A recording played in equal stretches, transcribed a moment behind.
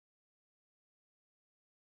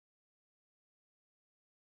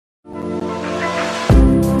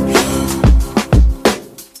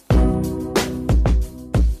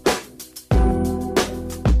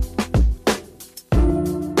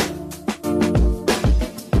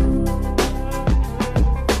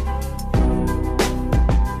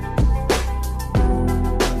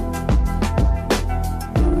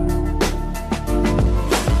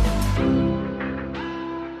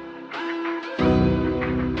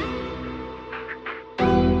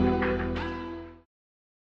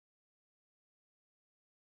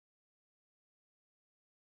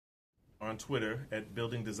on Twitter at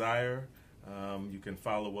Building Desire. You can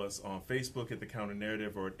follow us on Facebook at The Counter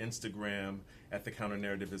Narrative or at Instagram at The Counter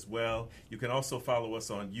Narrative as well. You can also follow us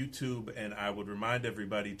on YouTube, and I would remind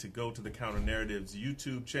everybody to go to The Counter Narrative's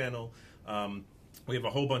YouTube channel. We have a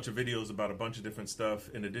whole bunch of videos about a bunch of different stuff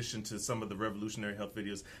in addition to some of the revolutionary health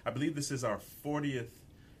videos. I believe this is our 40th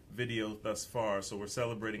video thus far, so we're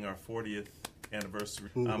celebrating our 40th anniversary.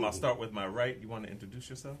 I'll start with my right. You want to introduce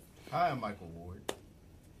yourself? Hi, I'm Michael Ward.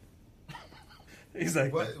 He's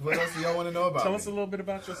like, what else do y'all want to know about Tell me? us a little bit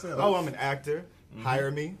about yourself. Oh, I'm an actor.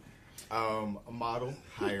 Hire me. A model.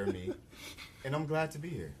 Hire me. And I'm glad to be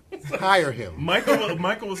here. Hire him.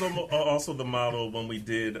 Michael was also the model when we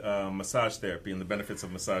did massage therapy and the benefits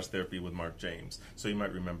of massage therapy with Mark James. So you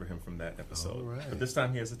might remember him from that episode. All right. But this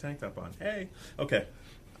time he has a tank top on. Hey. Okay.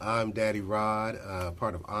 I'm Daddy Rod,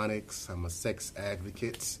 part of Onyx. I'm a sex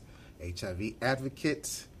advocate, HIV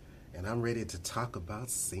advocate, and I'm ready to talk about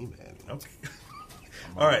semen. Okay.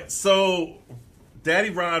 All right. So Daddy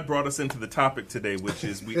Rod brought us into the topic today, which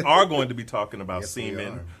is we are going to be talking about Yes,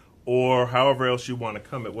 semen, or however else you want to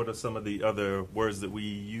come at. What are some of the other words that we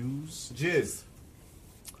use? Jizz.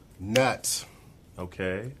 Nut.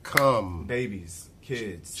 Okay. Cum. Babies.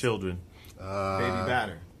 Kids. Children. Baby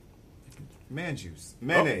batter. Man juice.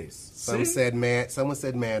 Mayonnaise. Someone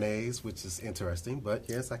said mayonnaise, which is interesting, but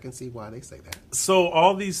yes, I can see why they say that. So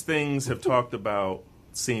all these things have talked about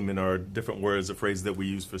semen, or different words or phrases that we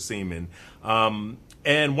use for semen.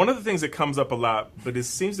 And one of the things that comes up a lot, but it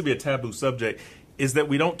seems to be a taboo subject, is that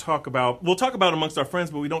we don't talk about, we'll talk about it amongst our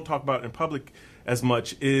friends, but we don't talk about it in public as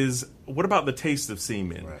much, is what about the taste of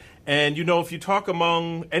semen? Right. And, you know, if you talk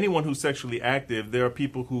among anyone who's sexually active, there are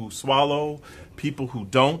people who swallow, people who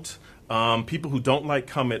don't like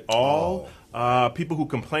cum at all. People who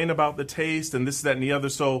complain about the taste and this, that, and the other.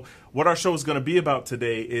 So what our show is going to be about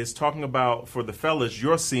today is talking about, for the fellas,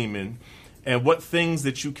 your semen and what things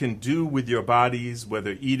that you can do with your bodies,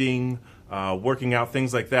 whether eating, working out,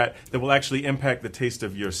 things like that, that will actually impact the taste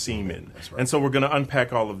of your semen. That's right. And so we're going to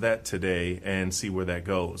unpack all of that today and see where that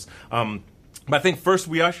goes. But I think first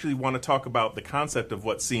we actually want to talk about the concept of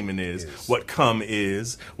what semen is, what cum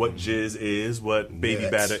is, what jizz is, what baby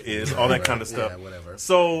batter is, all that kind of stuff. Yeah, whatever.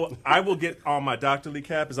 So I will get on my doctorly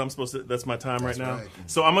cap, as I'm supposed to, that's my time right now. Right.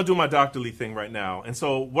 So I'm going to do my doctorly thing right now. And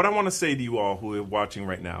so what I want to say to you all who are watching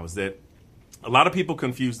right now is that a lot of people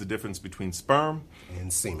confuse the difference between sperm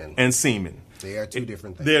And semen. and semen. They are two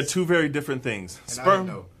different things. They are two very different things. And I didn't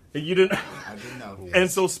know. You didn't. I didn't know.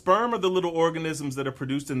 And so sperm are the little organisms that are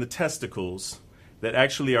produced in the testicles that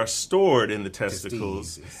actually are stored in the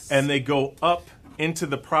testicles, Testes. and they go up into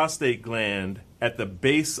the prostate gland at the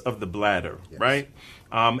base of the bladder, right?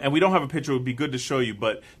 And we don't have a picture. It would be good to show you,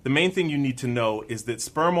 but the main thing you need to know is that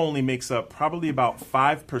sperm only makes up probably about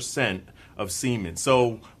 5% of semen.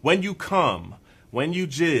 So when you cum, when you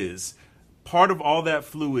jizz, part of all that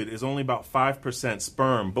fluid is only about 5%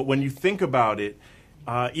 sperm. But when you think about it,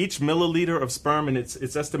 each milliliter of sperm, and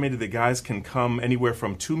it's estimated that guys can come anywhere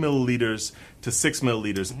from 2 milliliters to 6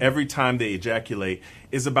 milliliters every time they ejaculate,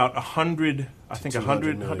 is about 200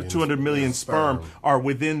 million sperm are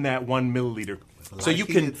within that 1 milliliter. So you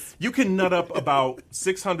can nut up about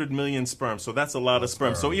 600 million sperm. So that's a lot of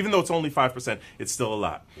sperm. So even though it's only 5%, it's still a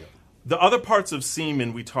lot. Yeah. The other parts of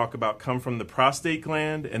semen we talk about come from the prostate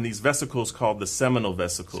gland and these vesicles called the seminal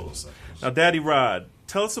vesicles. Now, Daddy Rod,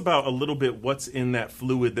 tell us about a little bit what's in that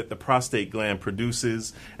fluid that the prostate gland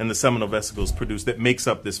produces and the seminal vesicles produce that makes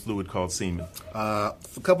up this fluid called semen. A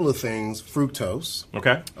couple of things. Fructose.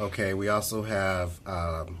 Okay. Okay, we also have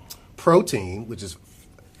protein, which is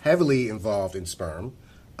heavily involved in sperm,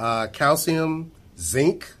 calcium,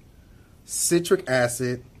 zinc, citric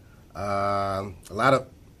acid, a lot of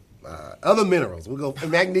other minerals. We'll go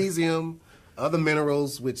magnesium, other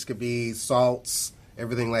minerals, which could be salts,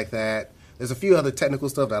 everything like that. There's a few other technical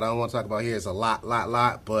stuff that I don't want to talk about here. It's a lot,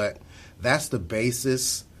 but that's the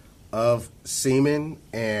basis of semen,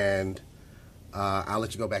 and I'll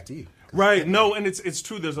let you go back to you. Right. No, and it's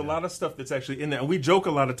true. There's a lot of stuff that's actually in there. And we joke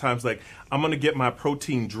a lot of times, like, I'm going to get my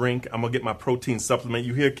protein drink. I'm going to get my protein supplement.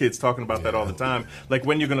 You hear kids talking about that all the time. Like,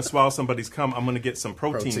 when you're going to swallow somebody's cum, I'm going to get some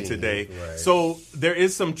protein today. Right. So there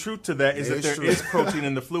is some truth to that, There there is protein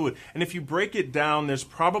in the fluid. And if you break it down, there's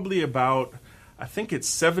probably about, I think it's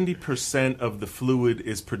 70% of the fluid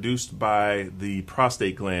is produced by the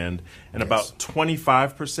prostate gland, and about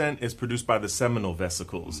 25% is produced by the seminal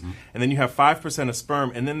vesicles. And then you have 5% of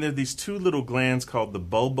sperm, and then there are these two little glands called the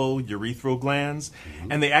bulbourethral glands,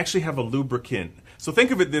 and they actually have a lubricant. So think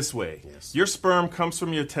of it this way. Your sperm comes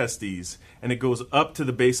from your testes, and it goes up to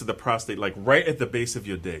the base of the prostate, like right at the base of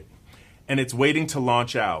your dick. and it's waiting to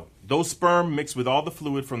launch out. Those sperm mix with all the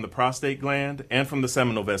fluid from the prostate gland and from the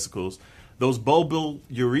seminal vesicles. Those bulbal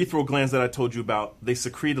urethral glands that I told you about, they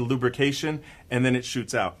secrete a lubrication, and then it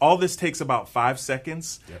shoots out. All this takes about 5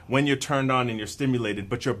 seconds when you're turned on and you're stimulated,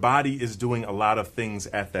 but your body is doing a lot of things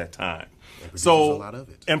at that time. A lot of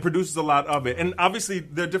it. And produces a lot of it. And obviously,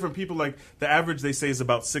 there are different people. Like the average, they say, is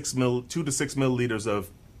about 2 to 6 milliliters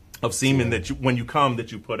of semen that when you come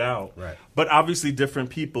that you put out. Right. But obviously, different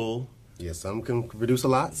people. Yeah, some can produce a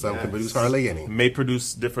lot, some can produce hardly any. May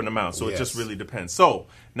produce different amounts, so it just really depends. So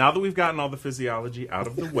now that we've gotten all the physiology out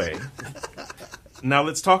of the way, now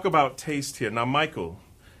let's talk about taste here. Now, Michael,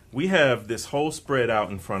 we have this whole spread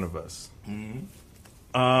out in front of us. And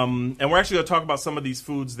we're actually going to talk about some of these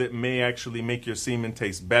foods that may actually make your semen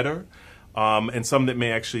taste better, and some that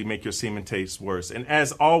may actually make your semen taste worse. And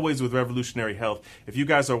as always with Revolutionary Health, if you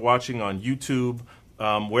guys are watching on YouTube,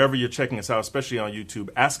 wherever you're checking us out, especially on YouTube,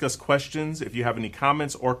 ask us questions. If you have any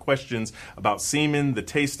comments or questions about semen, the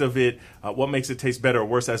taste of it, what makes it taste better or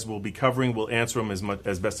worse, as we'll be covering, we'll answer them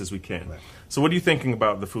as best as we can. Right. So what are you thinking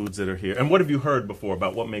about the foods that are here? And what have you heard before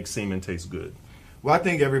about what makes semen taste good? Well, I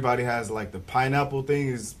think everybody has, like, the pineapple thing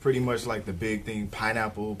is pretty much like the big thing.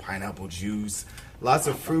 Pineapple juice, lots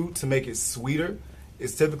of fruit to make it sweeter.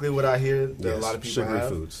 It's typically what I hear that a lot of people sugary have.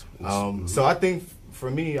 foods. So I think for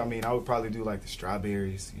me, I mean, I would probably do like the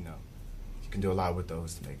strawberries. You know, you can do a lot with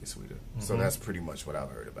those to make it sweeter. So that's pretty much what I've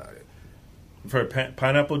heard about it. I've heard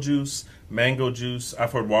pineapple juice, mango juice.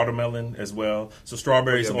 I've heard watermelon as well. So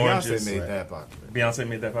strawberries, oranges. Beyonce made that popular. Beyonce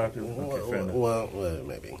made that popular? Okay, fair enough. Well,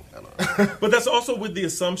 maybe. I don't know. But that's also with the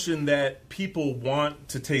assumption that people want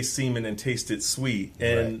to taste semen and taste it sweet.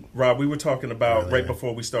 And Rob, we were talking about right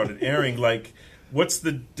before we started airing, like, what's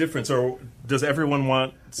the difference, or does everyone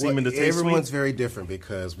want semen to taste sweet? Everyone's very different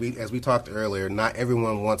because as we talked earlier, not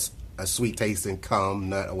everyone wants a sweet tasting cum,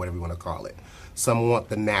 nut, or whatever you want to call it. Some want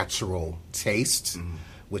the natural taste,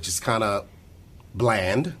 which is kind of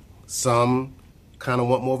bland. Some kind of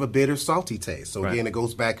want more of a bitter, salty taste. So again, it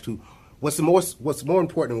goes back to what's more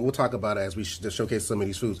important. And we'll talk about it as we showcase some of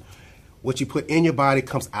these foods. What you put in your body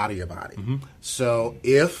comes out of your body. So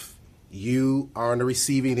if you are on the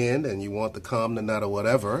receiving end and you want the cum, the nut, or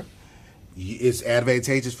whatever, it's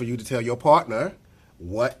advantageous for you to tell your partner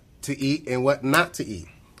what to eat and what not to eat,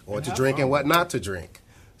 or to drink and what not to drink.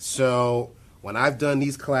 So when I've done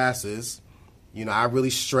these classes, you know, I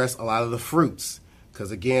really stress a lot of the fruits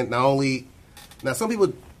because, again,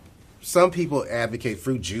 some people advocate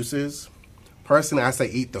fruit juices. Personally, I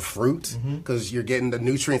say eat the fruit because you're getting the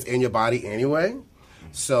nutrients in your body anyway.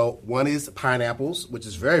 So one is pineapples, which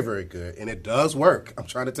is very, very good, and it does work. I'm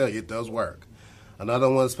trying to tell you, it does work. Another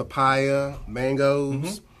one is papaya,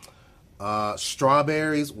 mangoes,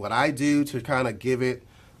 strawberries. What I do to kind of give it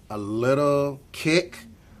a little kick,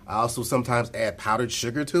 I also sometimes add powdered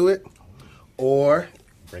sugar to it, or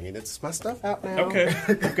bringing my stuff out now. Okay,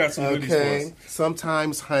 I've got some goodies for us.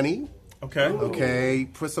 Sometimes honey. Okay,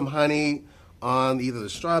 put some honey on either the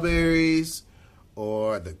strawberries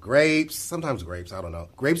or the grapes. Sometimes grapes, I don't know.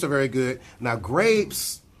 Grapes are very good. Now,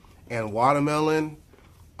 grapes and watermelon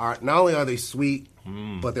are not only are they sweet,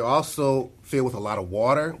 but they're also filled with a lot of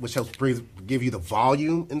water, which helps give you the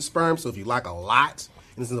volume in sperm. So if you like a lot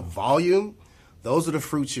and it's in the volume, those are the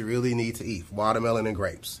fruits you really need to eat, watermelon and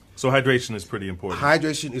grapes. So hydration is pretty important.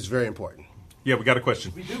 Hydration is very important. Yeah, we got a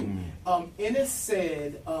question. We do. Ennis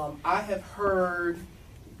said, I have heard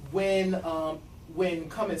when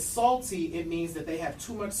cum is salty, it means that they have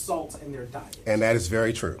too much salt in their diet. And that is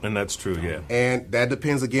very true. And that's true, yeah. And that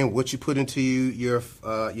depends, again, what you put into your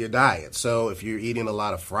diet. So if you're eating a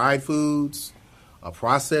lot of fried foods,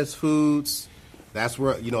 processed foods, that's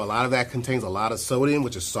where, you know, a lot of that contains a lot of sodium,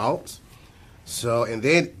 which is salt. So, and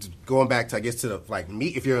then going back to, I guess, to the, like,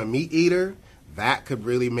 meat, if you're a meat eater, that could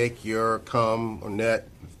really make your cum or nut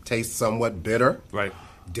taste somewhat bitter. Right.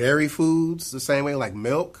 Dairy foods, the same way, like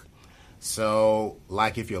milk. So,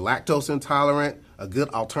 like if you're lactose intolerant, a good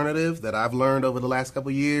alternative that I've learned over the last couple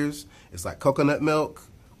of years is like coconut milk,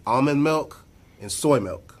 almond milk, and soy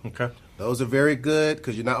milk. Okay. Those are very good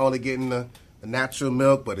because you're not only getting the natural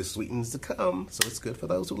milk, but it sweetens the cum, so it's good for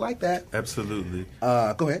those who like that. Absolutely.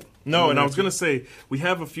 Go ahead. No, and I was going to say, we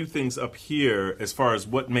have a few things up here as far as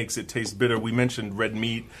what makes it taste bitter. We mentioned red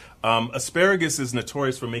meat. Asparagus is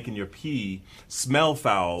notorious for making your pee smell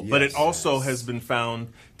foul, but it also has been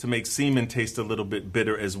found to make semen taste a little bit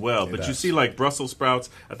bitter as well. But you see, like Brussels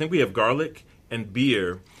sprouts, I think we have garlic and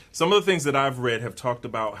beer. Some of the things that I've read have talked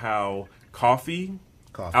about how coffee,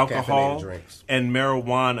 alcohol, and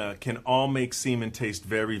marijuana can all make semen taste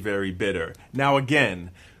very, very bitter. Now,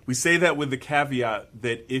 again, We say that with the caveat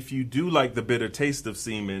that if you do like the bitter taste of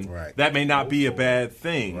semen, Right. that may not be a bad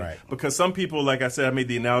thing. Right. Because some people, like I said, I made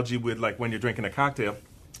the analogy with like when you're drinking a cocktail.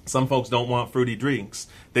 Some folks don't want fruity drinks.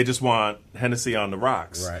 They just want Hennessy on the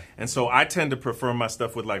rocks. Right. And so I tend to prefer my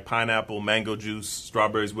stuff with like pineapple, mango juice,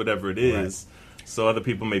 strawberries, whatever it is. So other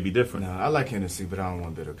people may be different. No, I like Hennessy, but I don't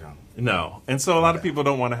want bitter gum. No. And so a lot of people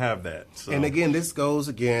don't want to have that. So. And again, this goes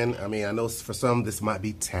again. I mean, I know for some this might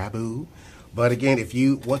be taboo, but again, if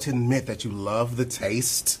you want to admit that you love the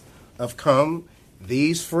taste of cum,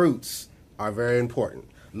 these fruits are very important.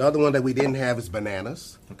 Another one that we didn't have is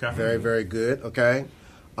bananas. Okay. Very, very good. Okay.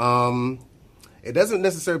 It doesn't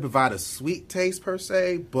necessarily provide a sweet taste per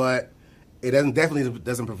se, but it definitely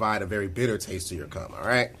doesn't provide a very bitter taste to your cum. All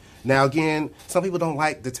right. Now, again, some people don't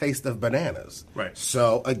like the taste of bananas. Right.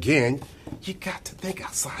 So, again, you got to think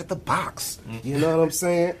outside the box. You know what I'm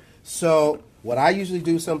saying? So, what I usually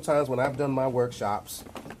do sometimes when I've done my workshops,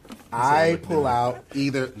 I pull out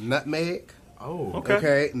either nutmeg. Oh,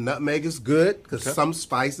 Okay. Nutmeg is good because some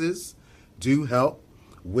spices do help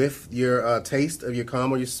with your taste of your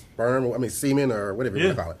cum or your sperm, or semen or whatever you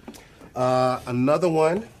want to call it. Another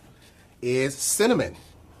one is cinnamon.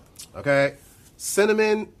 Okay?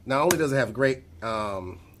 Cinnamon not only does it have great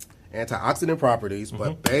antioxidant properties,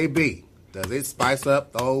 but baby, does it spice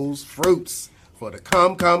up those fruits for the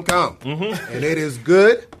cum. And it is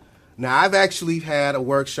good. Now, I've actually had a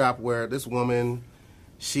workshop where this woman,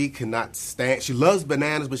 she cannot stand, she loves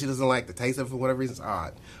bananas, but she doesn't like the taste of it for whatever reason. It's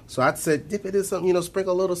odd. So I said, dip it in something,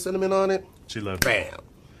 sprinkle a little cinnamon on it. She loved it. Bam.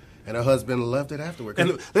 And her husband loved it afterward.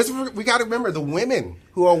 We got to remember the women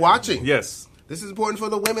who are watching. Yes. This is important for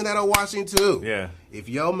the women that are watching too. Yeah. If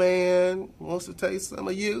your man wants to taste some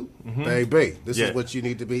of you, baby, this is what you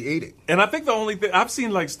need to be eating. And I think the only thing, I've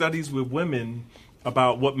seen like studies with women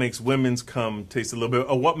about what makes women's cum taste a little bit,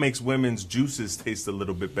 or what makes women's juices taste a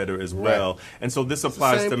little bit better as well. And so this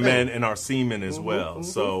applies same to thing. men and our semen as well.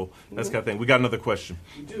 So that's the kind of thing. We got another question.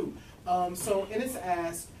 We do. So Ennis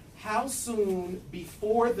asked, how soon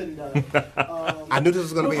before the nut? I knew this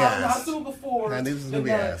was going to be How asked. soon before I knew this was the gonna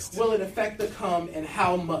be nut asked. will it affect the cum, and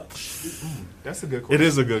how much? that's a good question. It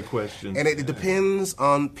is a good question. And it depends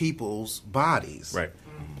on people's bodies. Right.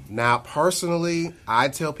 Now, personally, I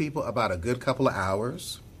tell people about a good couple of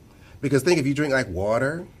hours, because think if you drink like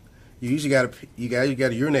water, you usually got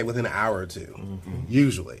to urinate within an hour or two,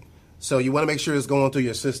 usually. So you want to make sure it's going through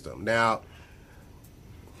your system. Now,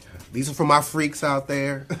 these are for my freaks out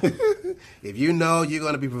there. If you know you're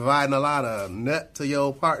going to be providing a lot of nut to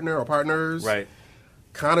your partner or partners, Right.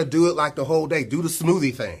 kind of do it like the whole day. Do the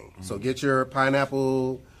smoothie thing. So get your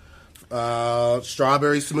pineapple,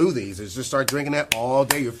 strawberry smoothies. And just start drinking that all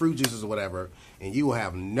day, your fruit juices or whatever, and you will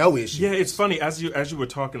have no issue. Yeah, it's funny. As you were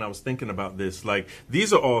talking, I was thinking about this. Like,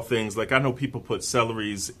 these are all things. Like, I know people put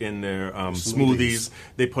celeries in their smoothies.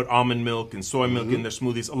 They put almond milk and soy milk in their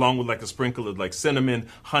smoothies, along with like a sprinkle of like cinnamon,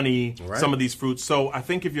 honey, Right. some of these fruits. So I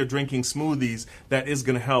think if you're drinking smoothies, that is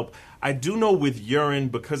going to help. I do know with urine,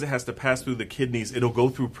 because it has to pass through the kidneys, it'll go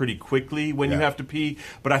through pretty quickly when you Yeah. have to pee.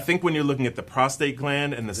 But I think when you're looking at the prostate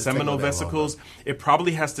gland and the seminal take a little bit vesicles, it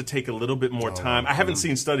probably has to take a little bit more time. I haven't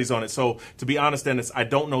seen studies on it, so to be honest, Dennis, I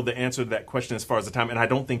don't know the answer to that question as far as the time, and I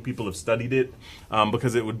don't think people have studied it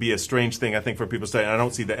because it would be a strange thing, I think, for people to study. And I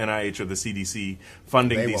don't see the NIH or the CDC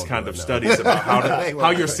funding They these won't kind do of it, no. studies about They won't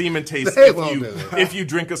how do your it. semen tastes They won't do it. if you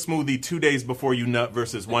drink a smoothie 2 days before you nut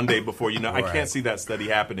versus 1 day before you nut. I Right. can't see that study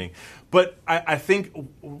happening. But I think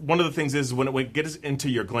one of the things is when it gets into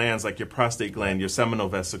your glands, like your prostate gland, your seminal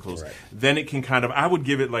vesicles, Right. then it can kind of, I would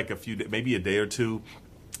give it like maybe a day or two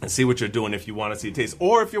and see what you're doing if you want to see it taste.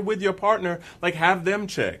 Or if you're with your partner, like have them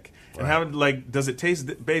check. And have like, does it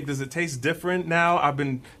taste, babe, does it taste different now? I've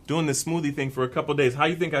been doing this smoothie thing for a couple of days. How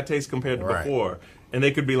you think I taste compared to Right. before? And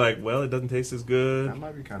they could be like, well, it doesn't taste as good. That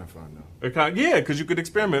might be kind of fun, though. Yeah, because you could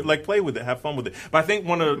experiment, like play with it, have fun with it. But I think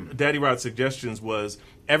one of Daddy Rod's suggestions was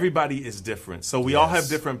everybody is different. So we all have Yes.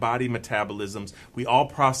 different body metabolisms. We all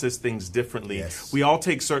process things differently. Yes. We all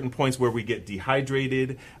take certain points where we get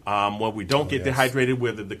dehydrated, where we don't get yes. dehydrated,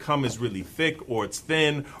 whether the cum is really thick or it's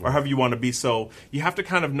thin, or however you want to be. So you have to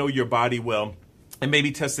kind of know your body well and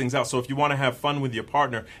maybe test things out. So if you want to have fun with your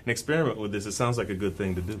partner and experiment with this, it sounds like a good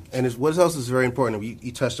thing to do. And what else is very important,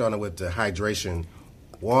 you touched on it with the hydration.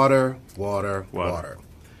 Water.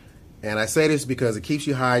 And I say this because it keeps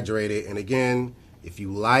you hydrated. And again, if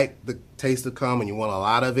you like the taste of cum and you want a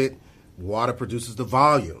lot of it, water produces the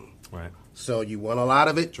volume. Right. So you want a lot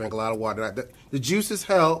of it, drink a lot of water. The juices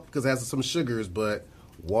help because it has some sugars, but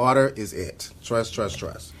water is it. Trust.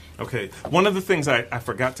 Okay. One of the things I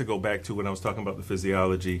forgot to go back to when I was talking about the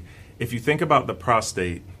physiology, if you think about the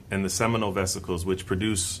prostate and the seminal vesicles, which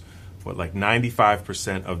produce like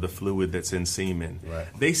 95% of the fluid that's in semen, Right.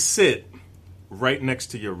 they sit right next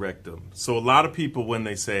to your rectum. So a lot of people, when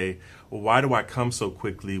they say, well, why do I come so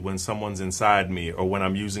quickly when someone's inside me, or when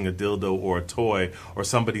I'm using a dildo or a toy, or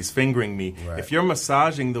somebody's fingering me? Right. If you're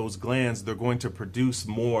massaging those glands, they're going to produce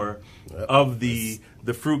more of the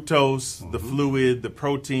fructose, the fluid, the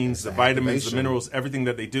proteins, the vitamins, the activation. minerals, everything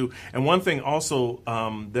that they do. And one thing also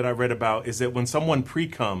that I read about is that when someone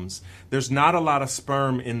pre-comes, there's not a lot of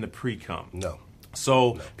sperm in the pre-cum. No.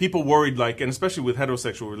 So people worried, like, and especially with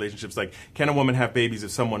heterosexual relationships, like, can a woman have babies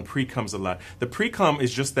if someone pre-comes a lot? The pre-cum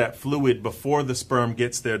is just that fluid before the sperm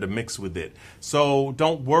gets there to mix with it. So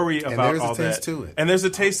don't worry about there's a all taste that. to it. And there's a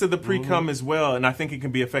taste of the pre-cum as well, and I think it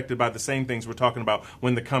can be affected by the same things we're talking about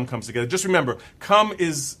when the cum comes together. Just remember, cum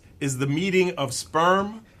is the meeting of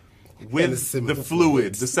sperm with the seminal the fluid,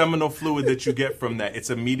 fluids. the seminal fluid that you get from that. It's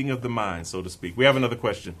a meeting of the mind, so to speak. We have another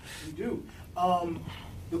question. You do.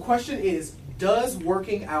 The question is, does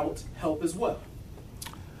working out help as well?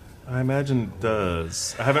 I imagine it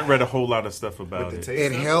does. I haven't read a whole lot of stuff about the it.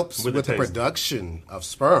 taste? It helps With with the the taste. production of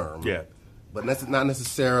sperm. Yeah. But that's not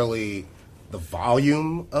necessarily the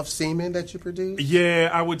volume of semen that you produce. Yeah,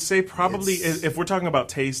 I would say probably It's- if we're talking about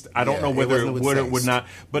taste, I don't Yeah, know it whether it wasn't with would or would taste. not.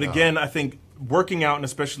 But No. again, I think working out and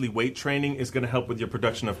especially weight training is going to help with your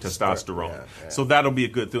production of testosterone. Yeah. So that'll be a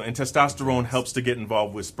good thing. And testosterone helps to get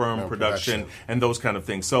involved with sperm Sperm production production. and those kind of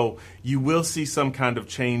things. So you will see some kind of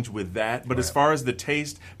change with that. But as far as the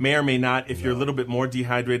taste, may or may not, if you're a little bit more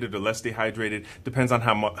dehydrated or less dehydrated, depends on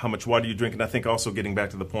how much water you drink. And I think also getting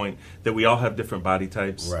back to the point that we all have different body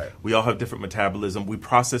types. Right. We all have different metabolism. We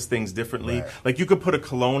process things differently. Right. Like you could put a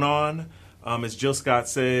cologne on, as Jill Scott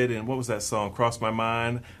said, and what was that song? Cross My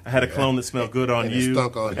Mind. I had a cologne that smelled good on And it you,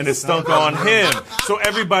 stunk on and you. it stunk on him. So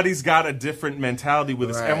everybody's got a different mentality with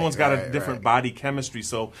us. Right, Everyone's got a right, different right. body chemistry,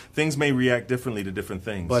 so things may react differently to different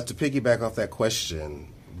things. But to piggyback off that question,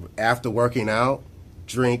 after working out,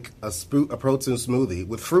 drink a protein smoothie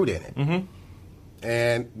with fruit in it. Mm-hmm.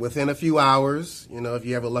 And within a few hours, if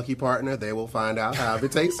you have a lucky partner, they will find out how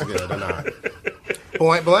it tastes good or not.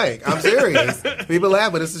 Point blank. I'm serious. People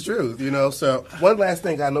laugh, but it's the truth, So one last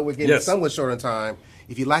thing, I know we're getting Yes. somewhat short on time.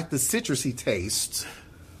 If you like the citrusy taste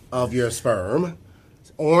of your sperm,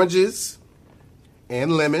 oranges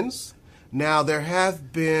and lemons. Now, there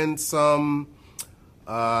have been some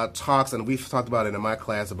talks, and we've talked about it in my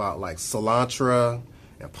class, about like cilantro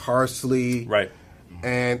and parsley. Right.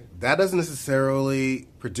 And that doesn't necessarily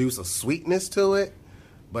produce a sweetness to it,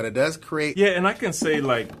 but it does create. Yeah, and I can say,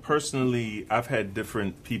 like, personally, I've had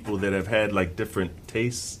different people that have had, like, different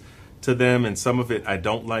tastes to them, and some of it I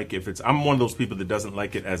don't like. I'm one of those people that doesn't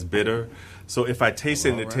like it as bitter. So if I taste it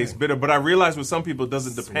and it tastes bitter, but I realize with some people it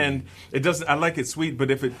doesn't depend. It doesn't. I like it sweet, but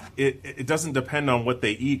if it doesn't depend on what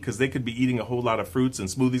they eat, because they could be eating a whole lot of fruits and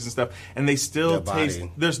smoothies and stuff, and they still Their body.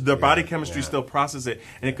 taste. Their body chemistry yeah. still process it,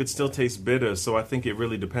 and it could still taste bitter. So I think it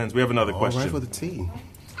really depends. We have another All question. right for the tea.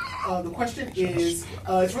 The question is,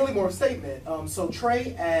 it's really more a statement. So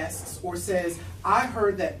Trey asks or says, I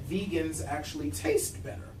heard that vegans actually taste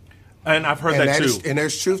better. And I've heard And that that too. and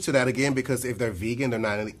there's truth to that again, because if they're vegan, they're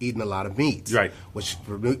not eating a lot of meat. Right. Which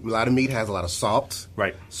a lot of meat has a lot of salt.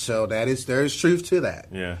 Right. So there's truth to that.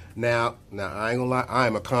 Yeah. Now I ain't gonna lie, I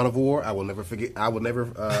am a carnivore. I will never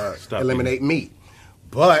Stop eliminate meat.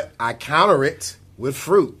 But I counter it with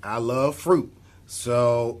fruit. I love fruit.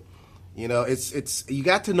 So, it's you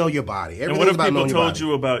got to know your body. And what if people told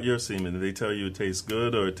you about your semen? Did they tell you it tastes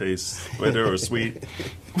good or it tastes bitter or sweet?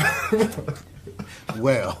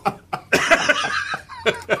 Well,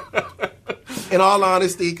 in all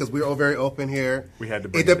honesty, because we're all very open here, We had to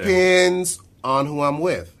bring it it down. depends on who I'm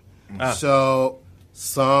with. So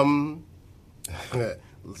some,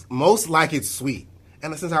 most like it's sweet,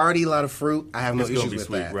 and since I already eat a lot of fruit, I have no It's gonna issues be with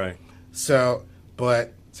sweet, that. right. So,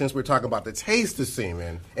 but since we're talking about the taste of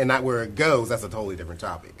semen and not where it goes, that's a totally different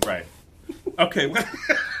topic. Right. Okay.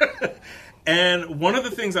 And one of the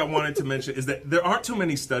things I wanted to mention is that there aren't too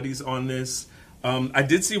many studies on this. I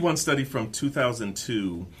did see one study from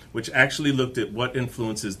 2002, which actually looked at what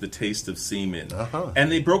influences the taste of semen. Uh-huh.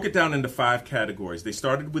 And they broke it down into 5 categories. They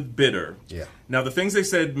started with bitter. Yeah. Now, the things they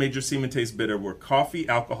said made your semen taste bitter were coffee,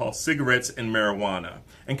 alcohol, cigarettes, and marijuana.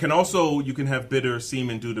 And you can have bitter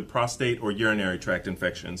semen due to prostate or urinary tract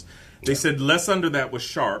infections. They said less under that was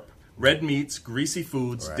sharp, red meats, greasy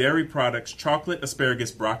foods, Right. dairy products, chocolate, asparagus,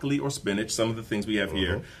 broccoli, or spinach, some of the things we have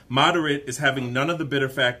here. Moderate is having none of the bitter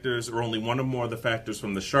factors or only one or more of the factors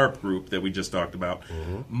from the sharp group that we just talked about.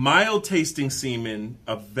 Mild tasting semen,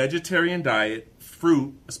 a vegetarian diet,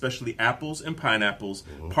 fruit, especially apples and pineapples,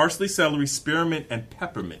 parsley, celery, spearmint, and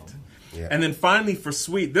peppermint. Yeah. And then finally for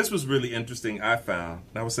sweet, this was really interesting, I found.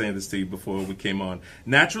 I was saying this to you before we came on.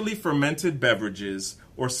 Naturally fermented beverages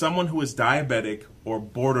or someone who is diabetic or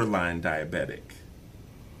borderline diabetic.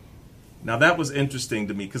 Now that was interesting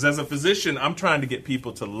to me because as a physician, I'm trying to get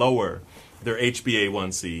people to lower their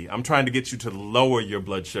HbA1c. I'm trying to get you to lower your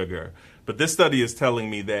blood sugar. But this study is telling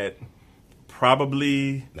me that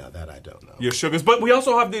probably Now that I don't know. your sugars. But we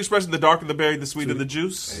also have the expression, the darker the berry, the sweeter the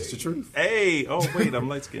juice. It's the truth. Hey, oh wait, I'm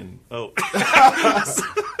light skinned. Oh.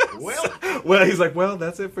 Well, Well, he's like, well,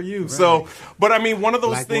 that's it for you. So, but I mean, one of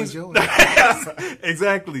those Black boy things. Joey.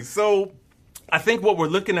 Exactly. So, I think what we're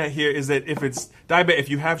looking at here is that if it's diabetic, if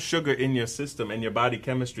you have sugar in your system and your body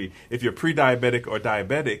chemistry, if you're pre-diabetic or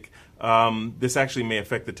diabetic, this actually may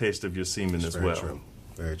affect the taste of your semen as Very well. true.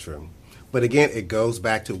 Very true. But again, it goes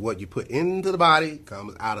back to what you put into the body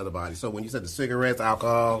comes out of the body. So when you said the cigarettes,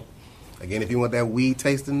 alcohol, again, if you want that weed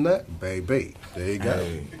tasting nut, baby, there you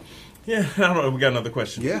go. Yeah, I don't know. We got another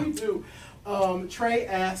question. Yeah. We do. Trey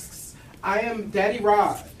asks, I am Daddy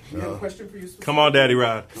Rod. We have a question for you. Come on, Daddy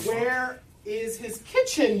Rod. Where is his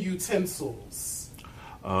kitchen utensils?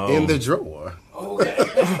 In the drawer.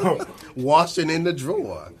 Okay. Washing in the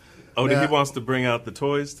drawer. Oh, Now- he wants to bring out the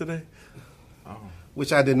toys today?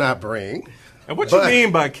 Which I did not bring. And what you But-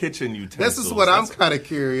 mean by kitchen utensils? This is what I'm kind of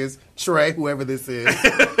curious. Trey, whoever this is,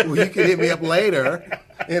 well, you can hit me up later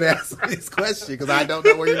and ask me this question because I don't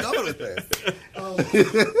know where you're going with this.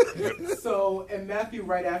 So, and Matthew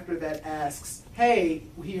right after that asks, hey,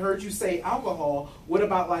 he heard you say alcohol. What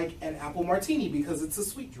about like an apple martini because it's a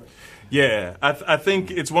sweet drink? Yeah, I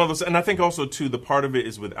think it's one of those, and I think also too the part of it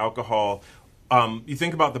is with alcohol. You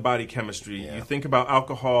think about the body chemistry. Yeah. You think about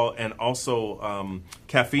alcohol and also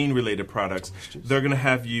caffeine-related products. They're going to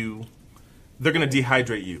have you. They're going to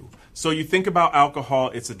dehydrate you. So you think about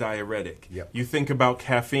alcohol, it's a diuretic. Yep. You think about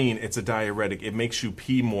caffeine, it's a diuretic. It makes you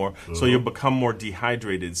pee more, so you'll become more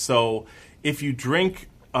dehydrated. So if you drink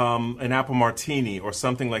an apple martini or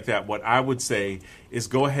something like that, what I would say is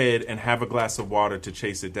go ahead and have a glass of water to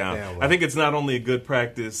chase it down. Yeah, well. I think it's not only a good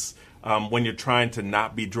practice when you're trying to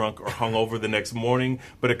not be drunk or hungover the next morning,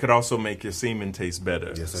 but it could also make your semen taste better.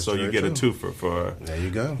 Yes, that's so you very get a true. twofer for There you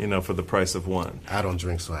go. for the price of one. I don't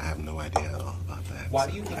drink, so I have no idea at all about that. Why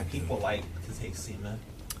do you think people like to take semen?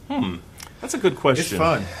 That's a good question. it's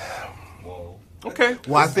fun. Whoa. Okay.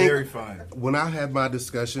 Well, I It's think very fun. when I have my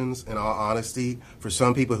discussions, in all honesty, for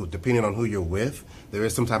some people, who, depending on who you're with, there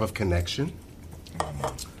is some type of connection.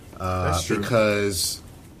 That's true. Because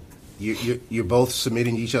you're both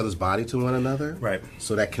submitting each other's body to one another. Right.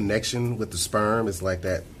 So that connection with the sperm is like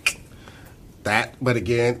that. But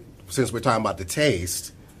again, since we're talking about the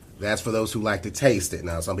taste, that's for those who like to taste it.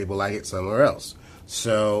 Now, some people like it somewhere else.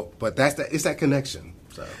 So, but it's that connection.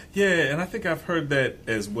 So. Yeah, and I think I've heard that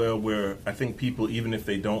as well, where I think people, even if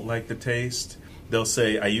they don't like the taste, they'll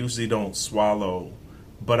say, I usually don't swallow,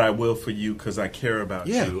 but I will for you because I care about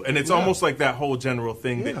Yeah. you. And it's Yeah. almost like that whole general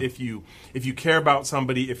thing that Yeah. if you care about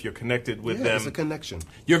somebody, if you're connected with Yeah, it's a them, connection.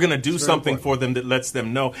 you're going to do It's very something important. for them that lets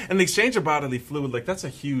them know. And the exchange of bodily fluid, like that's a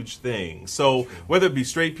huge thing. So whether it be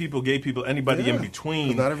straight people, gay people, anybody Yeah, in between,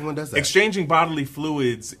 'cause not everyone does that. exchanging bodily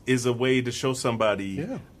fluids is a way to show somebody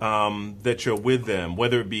Yeah. that you're with them.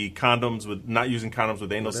 Whether it be condoms with not using condoms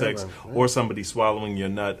with anal sex, Whatever, right. or somebody swallowing your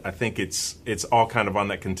nut. I think it's all kind of on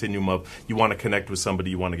that continuum of you want to connect with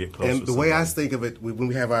somebody, you want to get close. And with the way I somebody. think of it,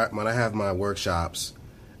 when I have my workshops,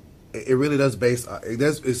 it really does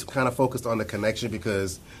it's kind of focused on the connection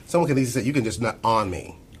because someone can easily say you can just nut on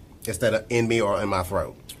me instead of in me or in my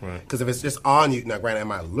throat. Right. Because if it's just on you, now granted it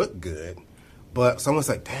might look good, but someone's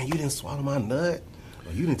like, "Dang, you didn't swallow my nut."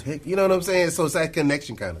 Or you didn't take, you know what I'm saying? So it's that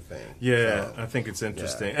connection kind of thing. Yeah, So, I think it's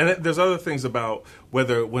interesting. And there's other things about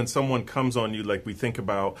whether when someone comes on you, like we think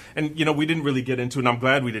about, and we didn't really get into, and I'm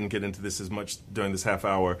glad we didn't get into this as much during this half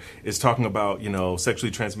hour, is talking about, sexually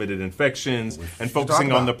transmitted infections and should focusing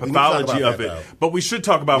talk on the about- we need to talk pathology about of that, it. though. But we should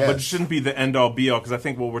talk about, but it Yes. shouldn't be the end all be all, because I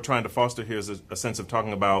think what we're trying to foster here is a sense of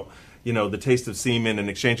talking about, the taste of semen and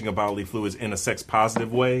exchanging of bodily fluids in a sex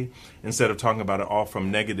positive way instead of talking about it all from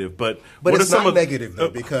negative. But what it's are some not of- negative, though,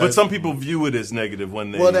 because- but some people view it as negative when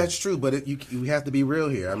they. Well, that's true, but we have to be real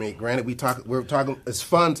here. I mean, granted, we're talking. It's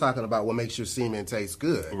fun talking about what makes your semen taste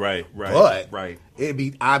good. Right, But right.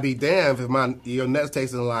 I'd be damned if your nuts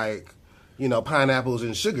tasting like, pineapples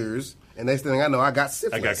and sugars, and next thing I know, I got I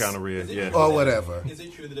syphilis. got gonorrhea. Is it Yeah. true Or that- whatever. Is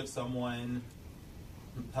it true that if someone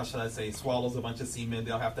how should I say, swallows a bunch of semen,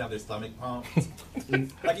 they'll have to have their stomach pumped.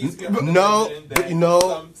 Like you see No, but you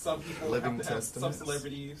know, some people Living have to have, some testaments.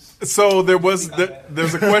 celebrities. So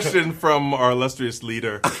there's a question from our illustrious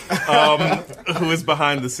leader, who is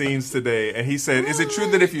behind the scenes today, and he said, "Is it true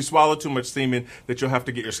that if you swallow too much semen, that you'll have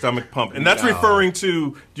to get your stomach pumped?" And that's No. referring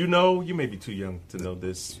to. Do you know? You may be too young to know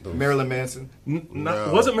this. Marilyn Manson.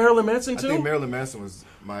 No. Was it Marilyn Manson I too? think Marilyn Manson was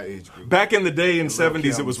my age group. Back in the day, in the Lil'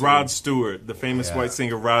 70s, Kim, it was too. Rod Stewart, the famous Yeah. white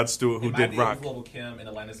singer Rod Stewart, who In my did day, rock. It was Little Kim and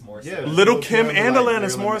Alanis Morissette. Yeah. Little Lil' Kim Kim, and like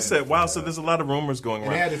Alanis Marilyn Morissette. Manson. Wow, so there's a lot of rumors going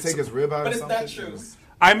And they around. had to take his rib out But or is that something? true?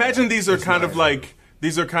 I imagine these are kind of not like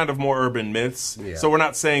these are kind of more urban myths. Yeah. So we're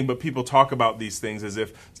not saying, but people talk about these things as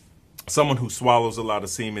if someone who swallows a lot of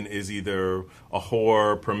semen is either a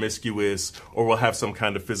whore, promiscuous, or will have some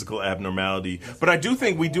kind of physical abnormality. But I do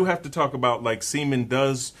think we do have to talk about, like, semen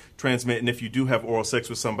does transmit, and if you do have oral sex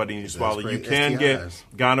with somebody and you swallow, you create can get STIs.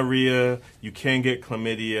 gonorrhea, you can get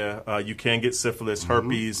chlamydia, you can get syphilis,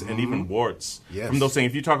 herpes, and even warts. Yes. From those things,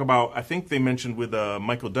 if you talk about, I think they mentioned with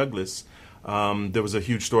Michael Douglas, there was a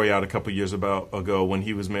huge story out a couple years ago when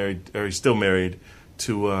he was married, or he's still married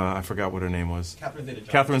to, I forgot what her name was.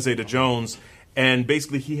 Catherine Zeta-Jones. And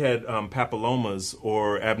basically he had papillomas,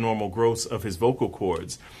 or abnormal growths of his vocal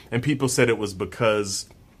cords. And people said it was because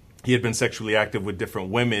he had been sexually active with different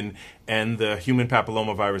women, and the human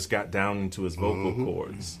papillomavirus got down into his vocal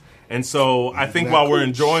cords. And so I think while we're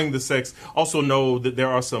enjoying the sex, also know that there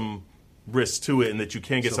are some risks to it, and that you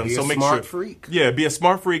can get So some. be a So make smart sure, freak. yeah, be a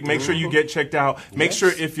smart freak. Make sure you get checked out. Make Yes.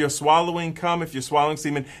 sure if you're swallowing cum, if you're swallowing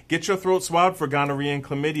semen, get your throat swabbed for gonorrhea and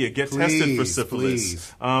chlamydia. Get tested for Please, syphilis.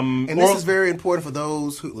 please. And And this is very important for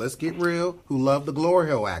those who, let's get real, who love the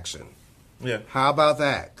glory hole action. yeah. How about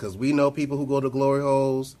that? Because we know people who go to glory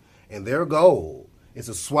holes, and their goal is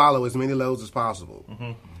to swallow as many loads as possible.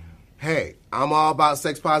 Hey, I'm all about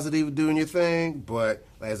sex positive, doing your thing, but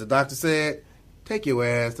as the doctor said, take your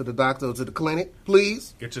ass to the doctor or to the clinic,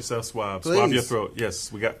 please. Get yourself swabbed. Please. Swab your throat.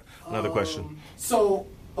 Yes, we got another question. So,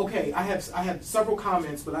 okay, I have several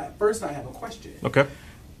comments, but first I have a question. Okay.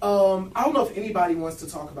 I don't know if anybody wants to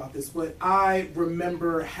talk about this, but I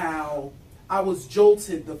remember how I was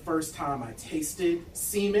jolted the first time I tasted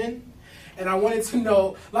semen. And I wanted to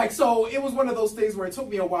know, like, so it was one of those things where it took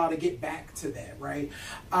me a while to get back to that, right?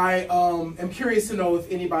 I am curious to know if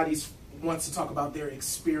anybody wants to talk about their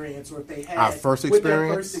experience, or if they had Our first what their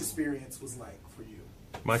experience? first experience was like for you.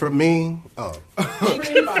 Michael? For me, For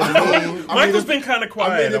anybody. Michael's been kind of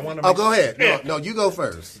quiet. I want to go ahead. No, you go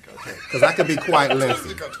first. Because I can be quite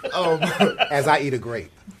lengthy as I eat a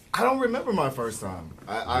grape. I don't remember my first time.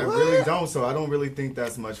 I really don't, so I don't really think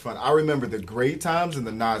that's much fun. I remember the great times and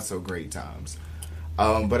the not so great times.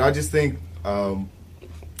 But I just think,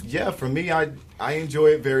 yeah, for me, I enjoy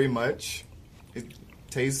it very much. It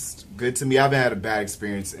tastes good to me. I haven't had a bad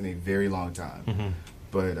experience in a very long time.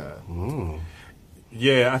 But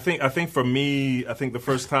Yeah, I think for me, I think the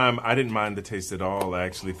first time I didn't mind the taste at all. I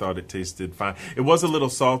actually thought it tasted fine. It was a little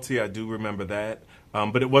salty. I do remember that.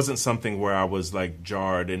 But it wasn't something where I was like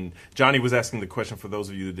jarred. And Johnny was asking the question, for those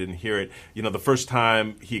of you that didn't hear it. You know, the first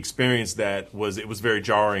time he experienced that it was very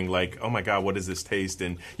jarring. Like, oh my God, what does this taste?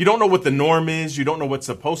 And you don't know what the norm is. You don't know what's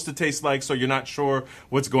supposed to taste like. So you're not sure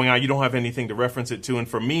what's going on. You don't have anything to reference it to. And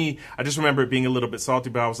for me, I just remember it being a little bit salty,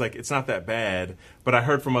 but I was like, it's not that bad. But I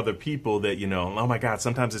heard from other people that, you know, oh my God,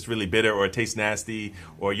 sometimes it's really bitter, or it tastes nasty,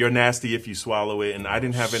 or you're nasty if you swallow it. And I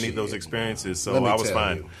didn't have any of those experiences. So Let me I was tell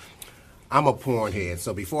fine. you, I'm a porn head,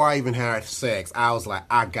 so before I even had sex, I was like,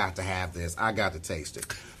 I got to have this. I got to taste it.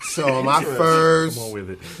 So my first, Come on with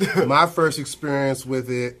it. my first experience with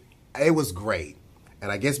it, it was great.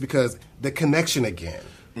 And I guess because the connection again,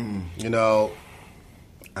 you know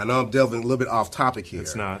I'm delving a little bit off topic here.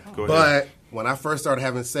 It's not. Go ahead. But when I first started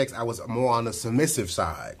having sex, I was more on the submissive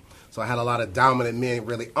side. So I had a lot of dominant men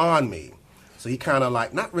really on me. So he kind of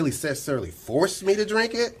like, not really necessarily forced me to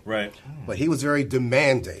drink it, Right. but he was very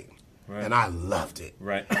demanding. Right. And I loved it.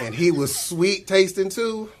 Right. And he was sweet tasting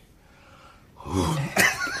too.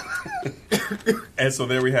 And so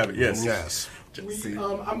there we have it. Yes. Yes.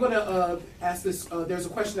 I'm going to ask this. There's a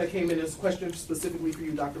question that came in. There's a question specifically for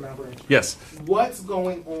you, Dr. Malbranch. Yes. What's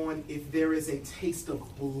going on if there is a taste of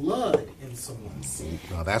blood in someone's semen?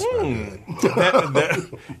 No, that's not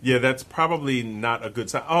good. Yeah, that's probably not a good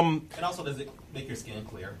sign. And also, does it make your skin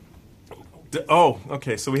clear?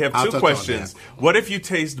 Okay. So we have I'll two touch on questions. that. What if you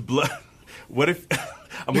taste blood? What if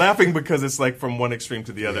I'm laughing because it's like from one extreme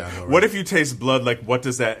to the other. Yeah, I know, right? What if you taste blood? Like, what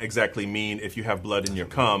does that exactly mean if you have blood in your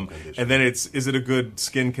cum? And then is it a good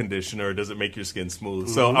skin conditioner, or does it make your skin smooth?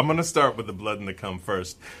 Mm-hmm. So I'm going to start with the blood in the cum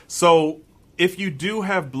first. So if you do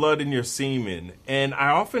have blood in your semen, and I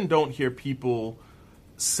often don't hear people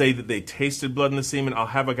say that they tasted blood in the semen. I'll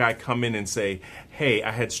have a guy come in and say, hey,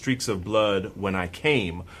 I had streaks of blood when I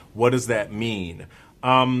came. What does that mean?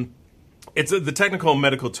 The technical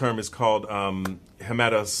medical term is called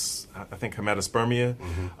hematospermia,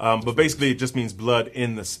 but basically it just means blood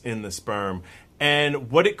in the sperm. And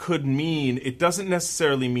what it could mean, it doesn't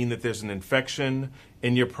necessarily mean that there's an infection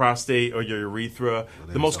in your prostate or your urethra.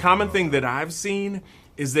 The most common thing that I've seen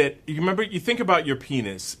is that, you think about your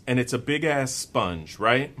penis, and it's a big-ass sponge,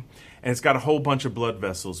 right? And it's got a whole bunch of blood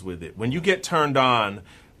vessels with it. When you get turned on,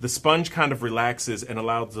 the sponge kind of relaxes and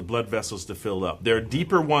allows the blood vessels to fill up. There are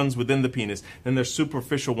deeper ones within the penis, and there's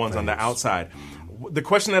superficial ones on the outside. The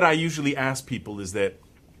question that I usually ask people is that,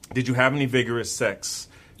 did you have any vigorous sex?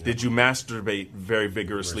 Did you masturbate very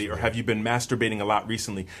vigorously, or have you been masturbating a lot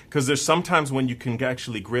recently? Because there's sometimes when you can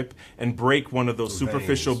actually grip and break one of those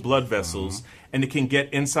superficial blood vessels, and it can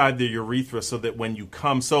get inside the urethra so that when you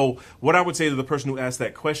come. So what I would say to the person who asked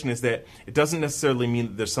that question is that it doesn't necessarily mean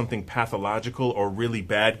that there's something pathological or really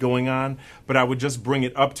bad going on, but I would just bring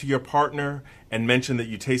it up to your partner and mention that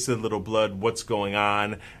you tasted a little blood, what's going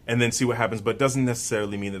on, and then see what happens. But it doesn't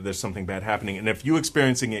necessarily mean that there's something bad happening. And if you're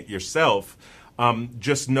experiencing it yourself,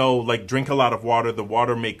 just know, drink a lot of water. The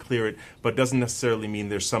water may clear it, but doesn't necessarily mean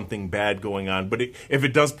there's something bad going on. But if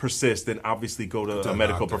it does persist, then obviously go to a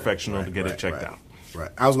medical professional to get it checked out. Right.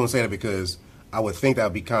 I was going to say that because I would think that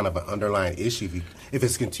would be kind of an underlying issue if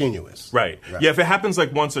it's continuous. Right. Yeah, if it happens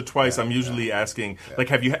once or twice, I'm usually asking,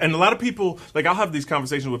 have you, and a lot of people, I'll have these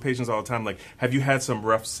conversations with patients all the time, have you had some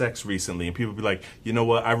rough sex recently? And people be like, you know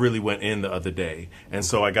what, I really went in the other day, and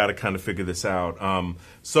so I got to kind of figure this out.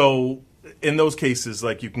 So in those cases,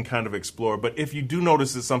 you can kind of explore. But if you do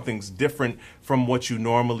notice that something's different from what you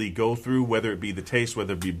normally go through, whether it be the taste,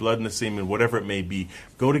 whether it be blood in the semen, whatever it may be,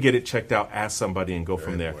 go to get it checked out, ask somebody, and go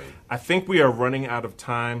from there. I think we are running out of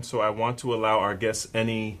time, so I want to allow our guests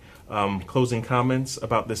any closing comments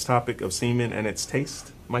about this topic of semen and its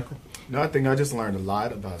taste. Michael? No, I think I just learned a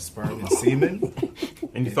lot about sperm and semen.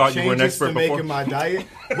 And you thought you were an expert to before? making my diet.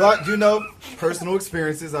 Well, personal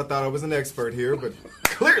experiences. I thought I was an expert here, but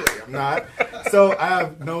clearly I'm not. So I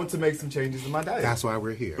have known to make some changes in my diet. That's why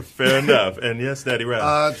we're here. Fair enough. And yes, Daddy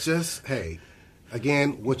Ralph.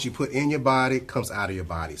 Again, what you put in your body comes out of your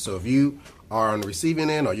body. So if you are on the receiving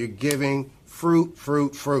end or you're giving fruit.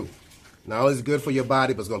 Not only is it good for your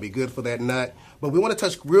body, but it's going to be good for that nut. But we want to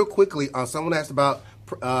touch real quickly on someone asked about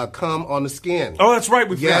cum on the skin. Oh, that's right.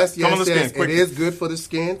 Cum on the skin. It is good for the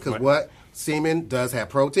skin because semen does have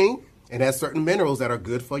protein and has certain minerals that are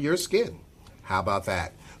good for your skin. How about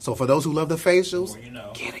that? So for those who love the facials,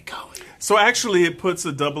 get it going. So actually, it puts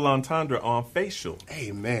a double entendre on facial.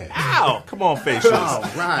 Amen. Ow! Come on, facials. All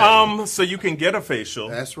right. So you can get a facial.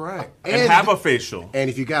 That's right. And have a facial.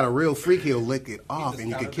 And if you got a real freak, he'll lick it off and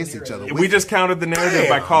you can kiss each other. We just countered the narrative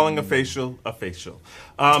by calling a facial a facial.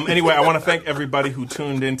 Anyway, I want to thank everybody who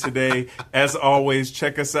tuned in today. As always,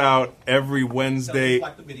 check us out every Wednesday,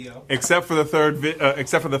 except for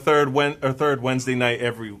the third Wednesday night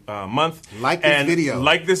every month.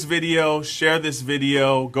 Like this video, share this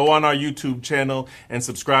video, go on our YouTube channel and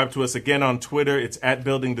subscribe to us. Again on Twitter, it's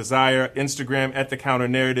 @BuildingDesire, Instagram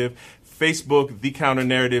 @TheCounterNarrative, Facebook, The Counter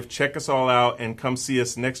Narrative. Check us all out and come see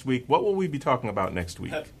us next week. What will we be talking about next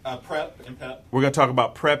week? Prep and PEP. We're going to talk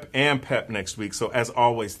about PrEP and PEP next week. So as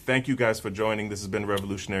always, thank you guys for joining. This has been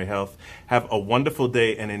Revolutionary Health. Have a wonderful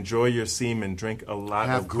day and enjoy your semen. Drink a lot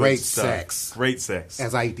of great good stuff. sex. Great sex.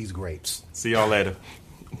 As I eat these grapes. See y'all later.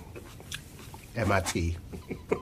 And my tea.